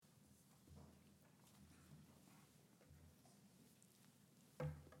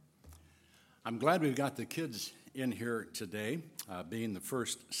I'm glad we've got the kids in here today, being the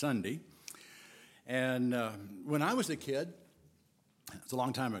first Sunday. And when I was a kid, it's a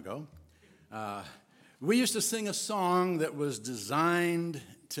long time ago, we used to sing a song that was designed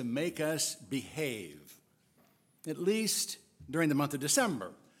to make us behave, at least during the month of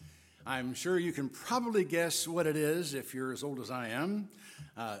December. I'm sure you can probably guess what it is if you're as old as I am.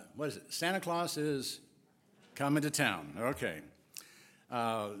 What is it? Santa Claus is coming to town. Okay.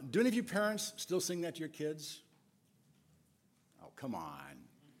 Do any of you parents still sing that to your kids? Oh, come on.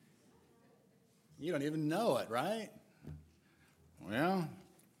 You don't even know it, right? Well,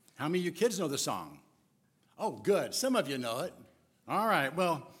 how many of you kids know the song? Oh, good. Some of you know it. All right.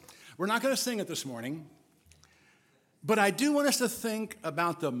 Well, we're not going to sing it this morning, but I do want us to think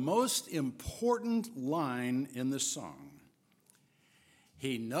about the most important line in the song.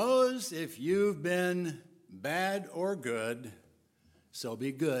 He knows if you've been bad or good, so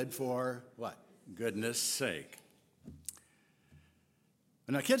be good for what? Goodness sake.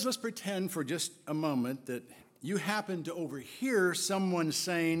 Now, kids, let's pretend for just a moment that you happen to overhear someone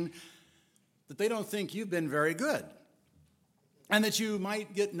saying that they don't think you've been very good and that you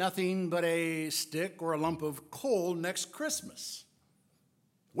might get nothing but a stick or a lump of coal next Christmas.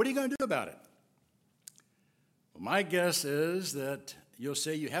 What are you going to do about it? Well, my guess is that you'll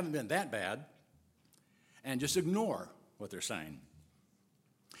say you haven't been that bad and just ignore what they're saying.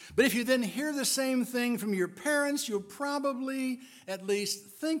 But if you then hear the same thing from your parents, you'll probably at least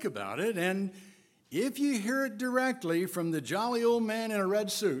think about it. And if you hear it directly from the jolly old man in a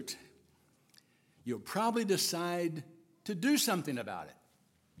red suit, you'll probably decide to do something about it.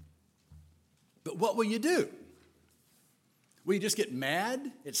 But what will you do? Will you just get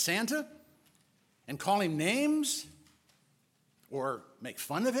mad at Santa and call him names? Or make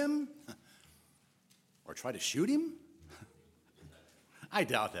fun of him? Or try to shoot him? I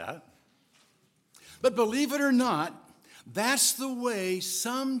doubt that. But believe it or not, that's the way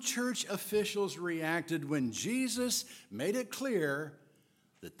some church officials reacted when Jesus made it clear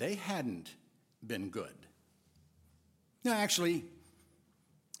that they hadn't been good. Now, actually,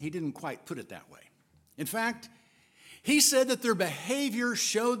 he didn't quite put it that way. In fact, he said that their behavior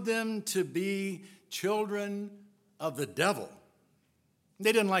showed them to be children of the devil.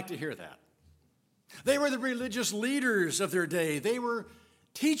 They didn't like to hear that. They were the religious leaders of their day. They were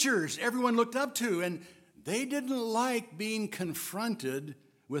teachers everyone looked up to, and they didn't like being confronted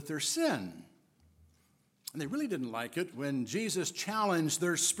with their sin. And they really didn't like it when Jesus challenged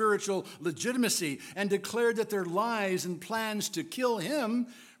their spiritual legitimacy and declared that their lies and plans to kill him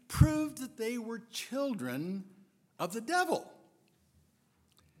proved that they were children of the devil.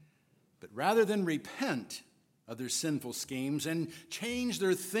 But rather than repent of their sinful schemes and change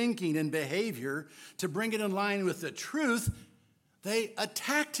their thinking and behavior to bring it in line with the truth, they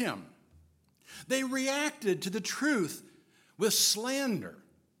attacked him. They reacted to the truth with slander,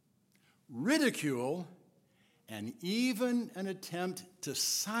 ridicule, and even an attempt to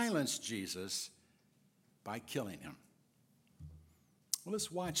silence Jesus by killing him. Well,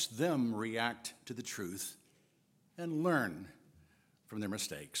 let's watch them react to the truth and learn from their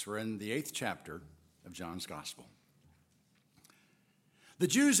mistakes. We're in the 8th chapter of John's Gospel. The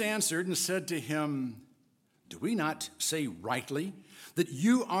Jews answered and said to him, "Do we not say rightly that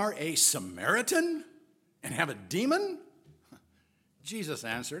you are a Samaritan and have a demon?" Jesus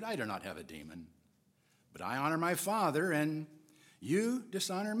answered, "I do not have a demon, but I honor my Father, and you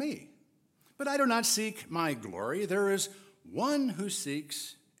dishonor me. But I do not seek my glory. There is one who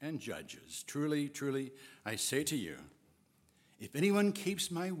seeks and judges. Truly, truly, I say to you, if anyone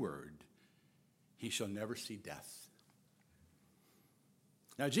keeps my word, he shall never see death."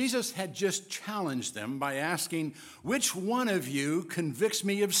 Now, Jesus had just challenged them by asking, "Which one of you convicts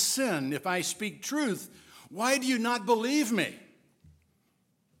me of sin? If I speak truth, why do you not believe me?"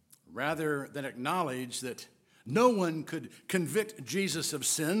 Rather than acknowledge that no one could convict Jesus of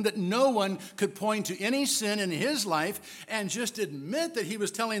sin, that no one could point to any sin in his life, and just admit that he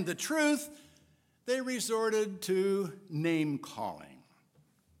was telling the truth, they resorted to name-calling.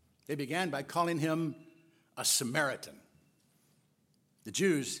 They began by calling him a Samaritan. The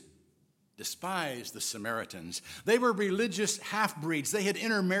Jews despised the Samaritans. They were religious half-breeds. They had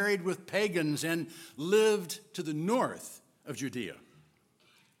intermarried with pagans and lived to the north of Judea.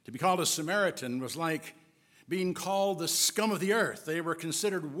 To be called a Samaritan was like being called the scum of the earth. They were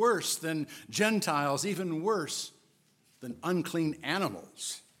considered worse than Gentiles, even worse than unclean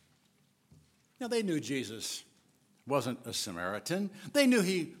animals. Now, they knew Jesus wasn't a Samaritan. They knew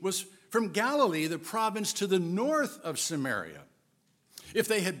he was from Galilee, the province to the north of Samaria. If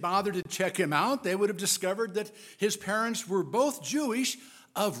they had bothered to check him out, they would have discovered that his parents were both Jewish,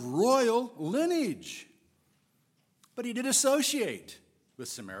 of royal lineage. But he did associate with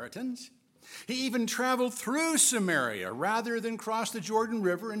Samaritans. He even traveled through Samaria rather than cross the Jordan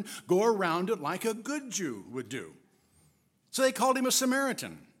River and go around it like a good Jew would do. So they called him a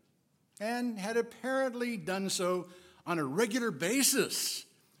Samaritan and had apparently done so on a regular basis.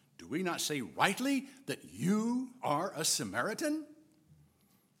 Do we not say rightly that you are a Samaritan?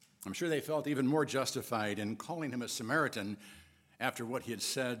 I'm sure they felt even more justified in calling him a Samaritan after what he had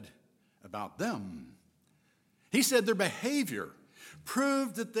said about them. He said their behavior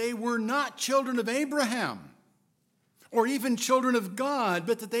proved that they were not children of Abraham or even children of God,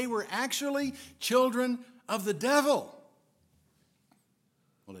 but that they were actually children of the devil.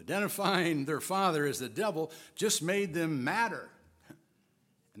 Well, identifying their father as the devil just made them madder.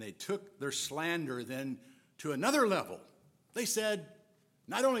 And they took their slander then to another level. They said,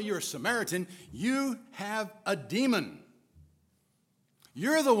 not only you're a Samaritan, you have a demon.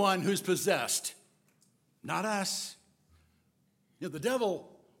 You're the one who's possessed, not us. You know, the devil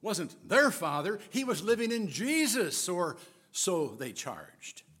wasn't their father. He was living in Jesus, or so they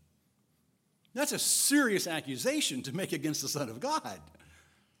charged. That's a serious accusation to make against the Son of God.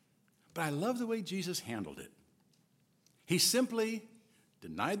 But I love the way Jesus handled it. He simply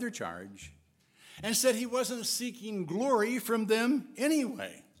denied their charge and said he wasn't seeking glory from them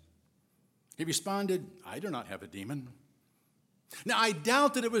anyway. He responded, I do not have a demon. Now, I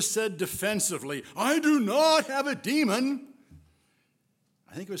doubt that it was said defensively, I do not have a demon.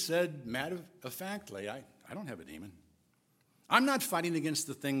 I think it was said matter-of-factly, I don't have a demon. I'm not fighting against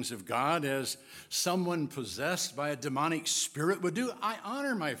the things of God as someone possessed by a demonic spirit would do. I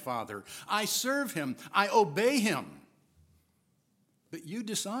honor my Father. I serve him. I obey him. But you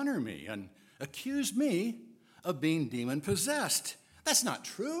dishonor me and accuse me of being demon-possessed. That's not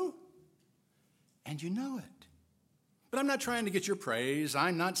true. And you know it. But I'm not trying to get your praise.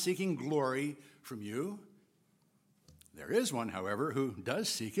 I'm not seeking glory from you. There is one, however, who does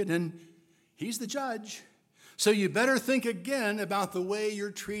seek it, and he's the judge. So you better think again about the way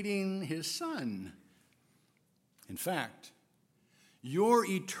you're treating his son. In fact, your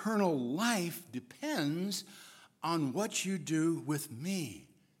eternal life depends on what you do with me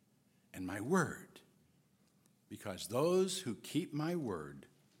and my word. Because those who keep my word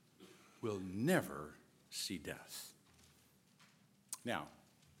will never see death. Now,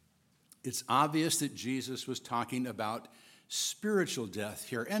 it's obvious that Jesus was talking about spiritual death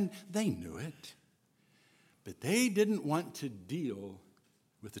here, and they knew it. But they didn't want to deal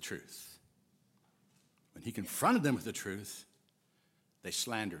with the truth. When he confronted them with the truth, they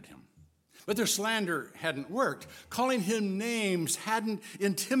slandered him. But their slander hadn't worked. Calling him names hadn't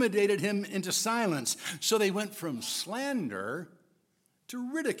intimidated him into silence. So they went from slander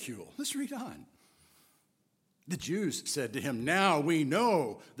to ridicule. Let's read on. The Jews said to him, now we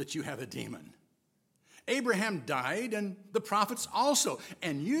know that you have a demon. Abraham died, and the prophets also.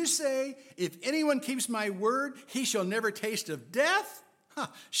 And you say, if anyone keeps my word, he shall never taste of death?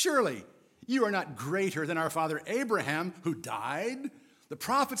 Surely you are not greater than our father Abraham, who died. The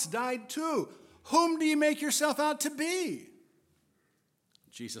prophets died too. Whom do you make yourself out to be?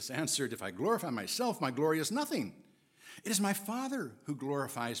 Jesus answered, if I glorify myself, my glory is nothing. It is my Father who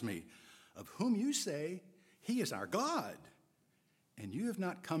glorifies me, of whom you say, he is our God. And you have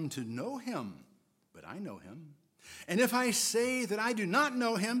not come to know him, but I know him. And if I say that I do not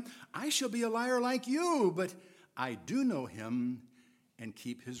know him, I shall be a liar like you, but I do know him and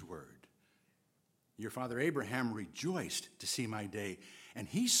keep his word. Your father Abraham rejoiced to see my day, and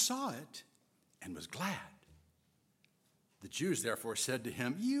he saw it and was glad. The Jews therefore said to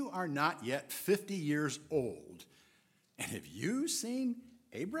him, you are not yet 50 years old, and have you seen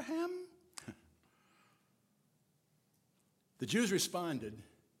Abraham? The Jews responded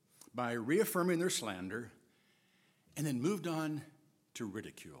by reaffirming their slander and then moved on to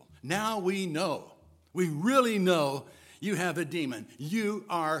ridicule. Now we know, we really know you have a demon. You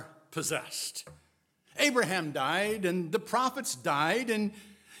are possessed. Abraham died and the prophets died, and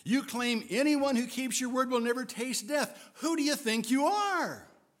you claim anyone who keeps your word will never taste death. Who do you think you are?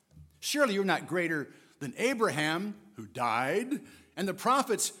 Surely you're not greater than Abraham, who died, and the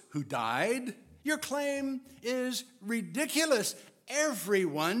prophets who died. Your claim is ridiculous.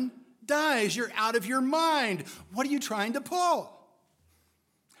 Everyone dies. You're out of your mind. What are you trying to pull?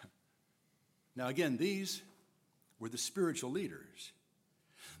 Now, again, these were the spiritual leaders.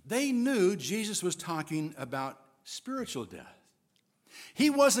 They knew Jesus was talking about spiritual death. He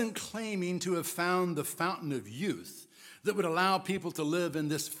wasn't claiming to have found the fountain of youth that would allow people to live in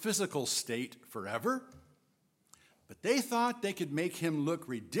this physical state forever. But they thought they could make him look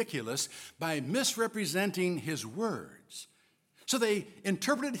ridiculous by misrepresenting his words. So they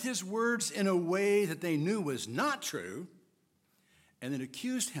interpreted his words in a way that they knew was not true, and then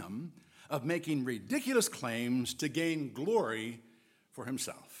accused him of making ridiculous claims to gain glory for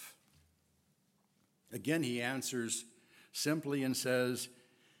himself. Again, he answers simply and says,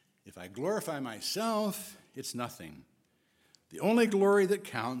 "If I glorify myself, it's nothing. The only glory that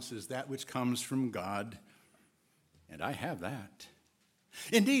counts is that which comes from God, and I have that."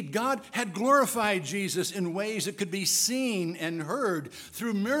 Indeed, God had glorified Jesus in ways that could be seen and heard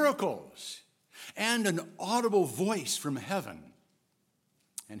through miracles and an audible voice from heaven.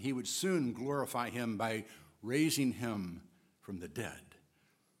 And he would soon glorify him by raising him from the dead.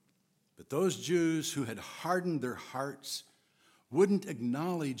 But those Jews who had hardened their hearts wouldn't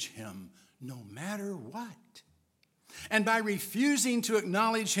acknowledge him no matter what. And by refusing to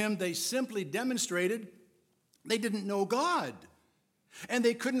acknowledge him, they simply demonstrated they didn't know God. And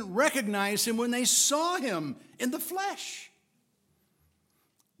they couldn't recognize him when they saw him in the flesh.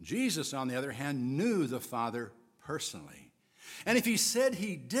 Jesus, on the other hand, knew the Father personally. And if he said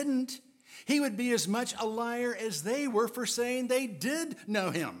he didn't, he would be as much a liar as they were for saying they did know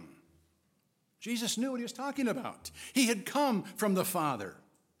him. Jesus knew what he was talking about. He had come from the Father.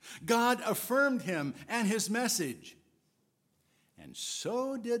 God affirmed him and his message. And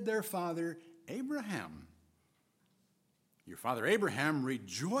so did their father Abraham. Your father Abraham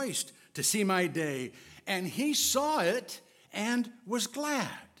rejoiced to see my day, and he saw it and was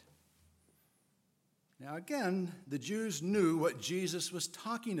glad. Now again, the Jews knew what Jesus was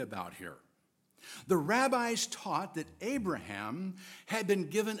talking about here. The rabbis taught that Abraham had been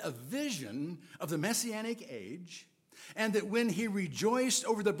given a vision of the Messianic age, and that when he rejoiced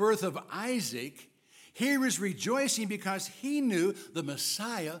over the birth of Isaac, he was rejoicing because he knew the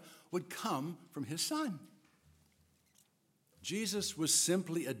Messiah would come from his son. Jesus was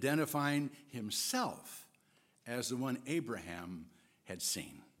simply identifying himself as the one Abraham had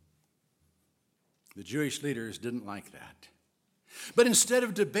seen. The Jewish leaders didn't like that. But instead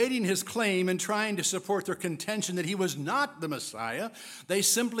of debating his claim and trying to support their contention that he was not the Messiah, they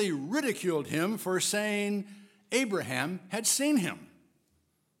simply ridiculed him for saying Abraham had seen him.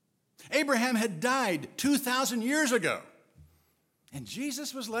 Abraham had died 2,000 years ago, and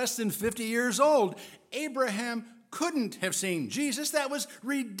Jesus was less than 50 years old. Abraham couldn't have seen Jesus. That was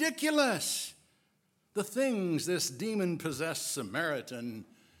ridiculous. The things this demon-possessed Samaritan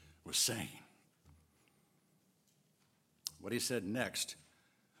was saying. What he said next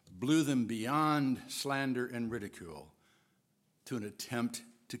blew them beyond slander and ridicule to an attempt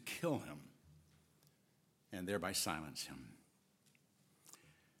to kill him and thereby silence him.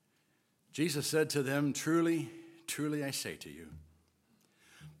 Jesus said to them, "Truly, truly I say to you,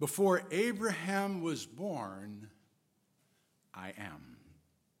 before Abraham was born, I am."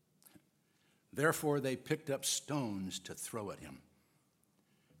 Therefore they picked up stones to throw at him.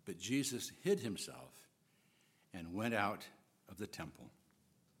 But Jesus hid himself and went out of the temple.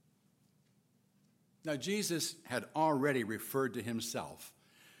 Now, Jesus had already referred to himself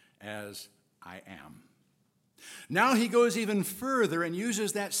as I am. Now he goes even further and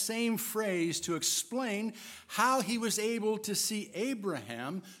uses that same phrase to explain how he was able to see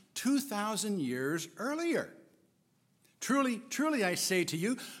Abraham 2,000 years earlier. Truly, truly I say to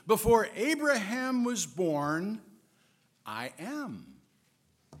you, before Abraham was born, I am.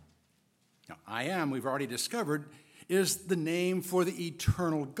 Now, I am, we've already discovered, is the name for the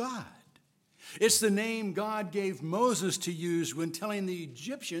eternal God. It's the name God gave Moses to use when telling the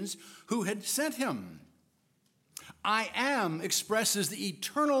Egyptians who had sent him. I am expresses the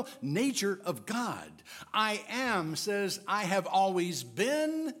eternal nature of God. I am says, I have always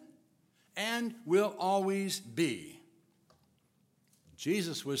been and will always be.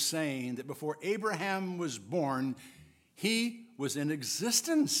 Jesus was saying that before Abraham was born, he was in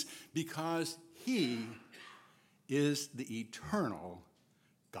existence because he is the eternal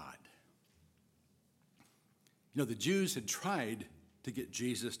God. You know, the Jews had tried to get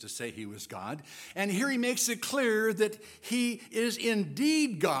Jesus to say he was God, and here he makes it clear that he is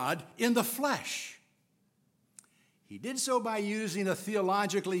indeed God in the flesh. He did so by using a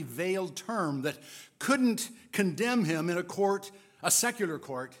theologically veiled term that couldn't condemn him in a secular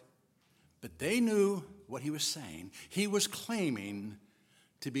court, but they knew what he was saying. He was claiming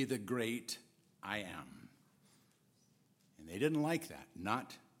to be the great I am. And they didn't like that,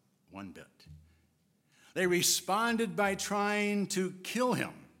 not one bit. They responded by trying to kill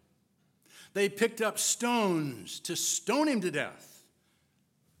him. They picked up stones to stone him to death.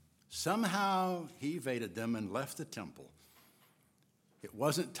 Somehow he evaded them and left the temple. It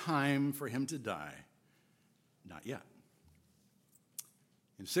wasn't time for him to die. Not yet.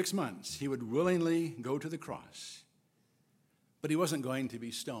 In 6 months, he would willingly go to the cross. But he wasn't going to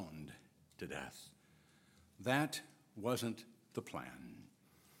be stoned to death. That wasn't the plan.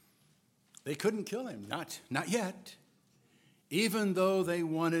 They couldn't kill him, not yet, even though they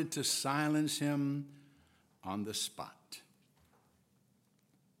wanted to silence him on the spot.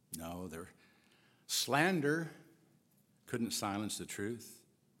 No, their slander couldn't silence the truth.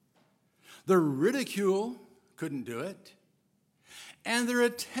 Their ridicule couldn't do it. And their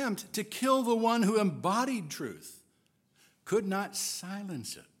attempt to kill the one who embodied truth could not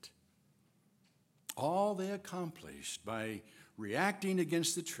silence it. All they accomplished by reacting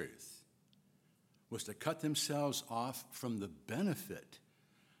against the truth was to cut themselves off from the benefit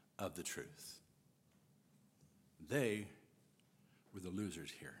of the truth. They were the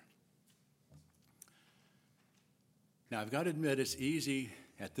losers here. Now, I've got to admit, it's easy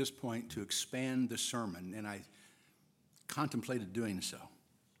at this point to expand the sermon, and I contemplated doing so.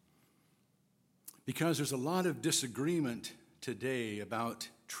 Because there's a lot of disagreement today about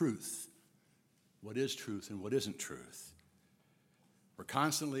truth. What is truth and what isn't truth? We're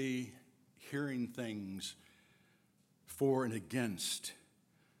constantly hearing things for and against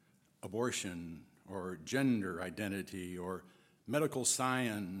abortion or gender identity or medical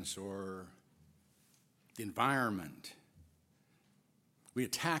science or the environment. We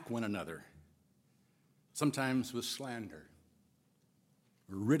attack one another, sometimes with slander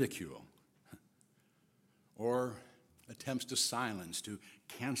or ridicule or attempts to silence, to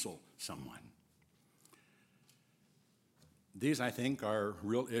cancel someone. These, I think, are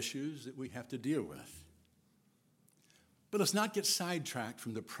real issues that we have to deal with. But let's not get sidetracked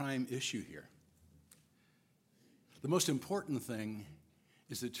from the prime issue here. The most important thing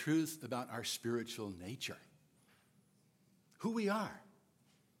is the truth about our spiritual nature, who we are.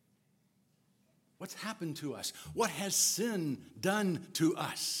 What's happened to us? What has sin done to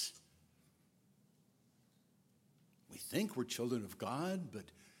us? We think we're children of God, but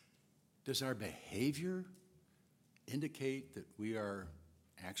does our behavior indicate that we are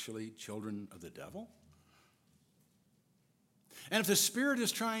actually children of the devil? And if the Spirit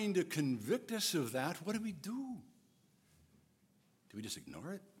is trying to convict us of that, what do we do? Do we just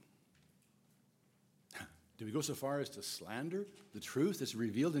ignore it? Do we go so far as to slander the truth that's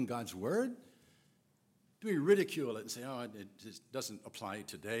revealed in God's Word? Do we ridicule it and say, oh, it just doesn't apply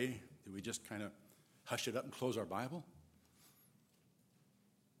today? Do we just kind of hush it up and close our Bible?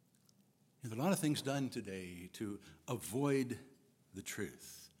 There are a lot of things done today to avoid the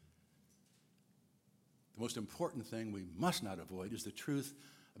truth. The most important thing we must not avoid is the truth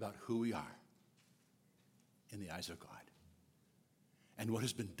about who we are in the eyes of God and what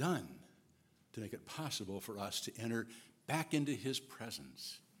has been done to make it possible for us to enter back into His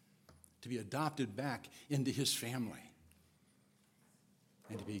presence, to be adopted back into His family,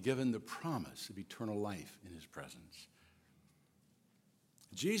 and to be given the promise of eternal life in His presence.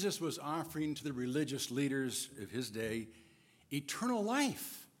 Jesus was offering to the religious leaders of His day eternal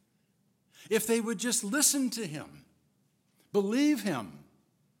life if they would just listen to Him, believe Him,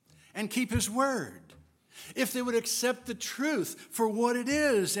 and keep His word. If they would accept the truth for what it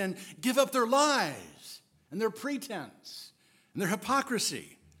is and give up their lies and their pretense and their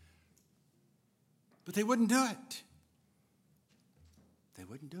hypocrisy. But they wouldn't do it. They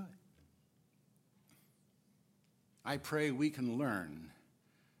wouldn't do it. I pray we can learn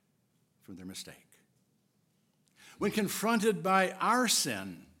from their mistake. When confronted by our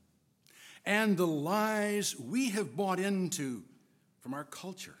sin and the lies we have bought into from our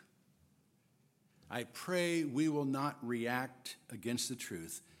culture, I pray we will not react against the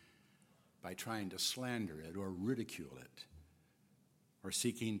truth by trying to slander it or ridicule it or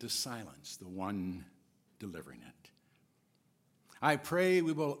seeking to silence the one delivering it. I pray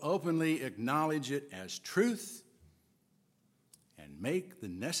we will openly acknowledge it as truth and make the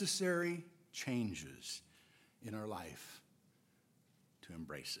necessary changes in our life to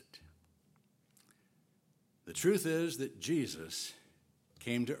embrace it. The truth is that Jesus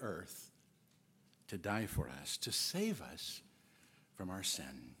came to earth to die for us, to save us from our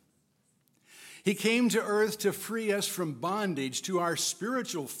sin. He came to earth to free us from bondage to our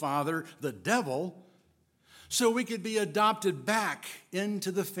spiritual father, the devil, so we could be adopted back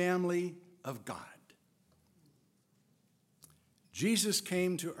into the family of God. Jesus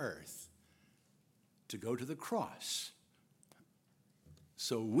came to earth to go to the cross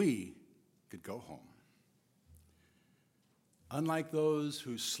so we could go home. Unlike those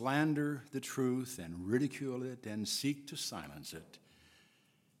who slander the truth and ridicule it and seek to silence it,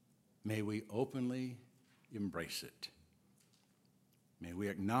 may we openly embrace it. May we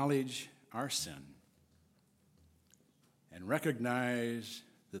acknowledge our sin and recognize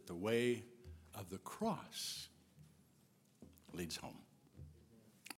that the way of the cross leads home.